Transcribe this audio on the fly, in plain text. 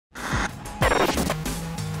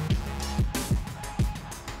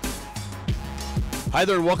Hi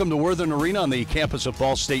there and welcome to Worthen Arena on the campus of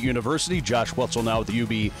Ball State University. Josh Wetzel now with the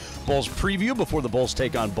UB Bulls preview before the Bulls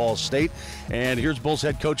take on Ball State. And here's Bulls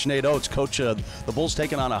head coach Nate Oates. Coach, the Bulls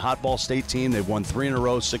taking on a hot Ball State team. They've won 3 in a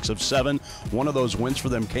row, 6 of 7. One of those wins for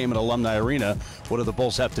them came at Alumni Arena. What do the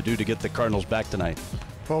Bulls have to do to get the Cardinals back tonight?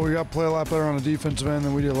 Well, we got to play a lot better on the defensive end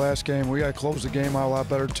than we did last game. We got to close the game out a lot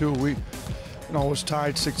better too. We, it was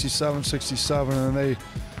tied 67-67, and they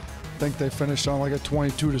think they finished on like a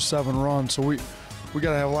 22-7 run. So we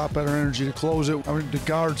got to have a lot better energy to close it. I mean, the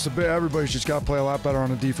guards, everybody's just got to play a lot better on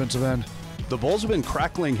the defensive end. The Bulls have been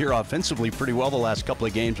crackling here offensively pretty well the last couple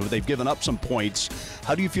of games, but they've given up some points.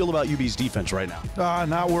 How do you feel about UB's defense right now?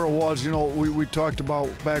 Not where it was. We talked about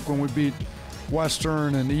back when we beat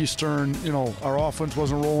Western and Eastern, our offense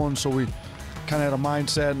wasn't rolling, so we kind of had a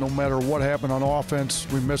mindset no matter what happened on offense,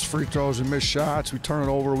 we miss free throws, we miss shots, we turn it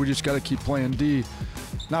over, we just got to keep playing D.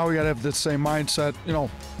 Now we got to have the same mindset,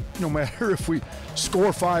 no matter if we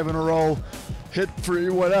score 5 in a row, hit free,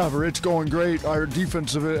 whatever, it's going great. Our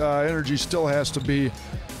defensive energy still has to be,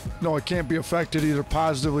 it can't be affected either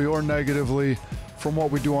positively or negatively from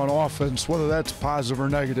what we do on offense, whether that's positive or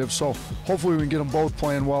negative. So hopefully we can get them both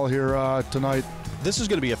playing well here tonight. This is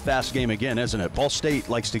going to be a fast game again, isn't it? Ball State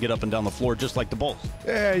likes to get up and down the floor just like the Bulls.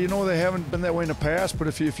 Yeah, they haven't been that way in the past, but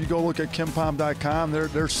if you go look at KenPom.com,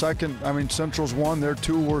 they're second. I mean, Central's 1, they're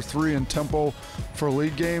 2, we're 3 in tempo for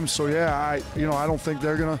league games. So yeah, I don't think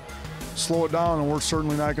they're going to slow it down, and we're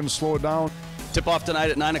certainly not going to slow it down. Tip-off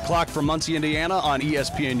tonight at 9 o'clock from Muncie, Indiana on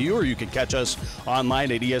ESPNU, or you can catch us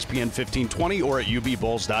online at ESPN 1520 or at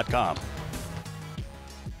UBBulls.com.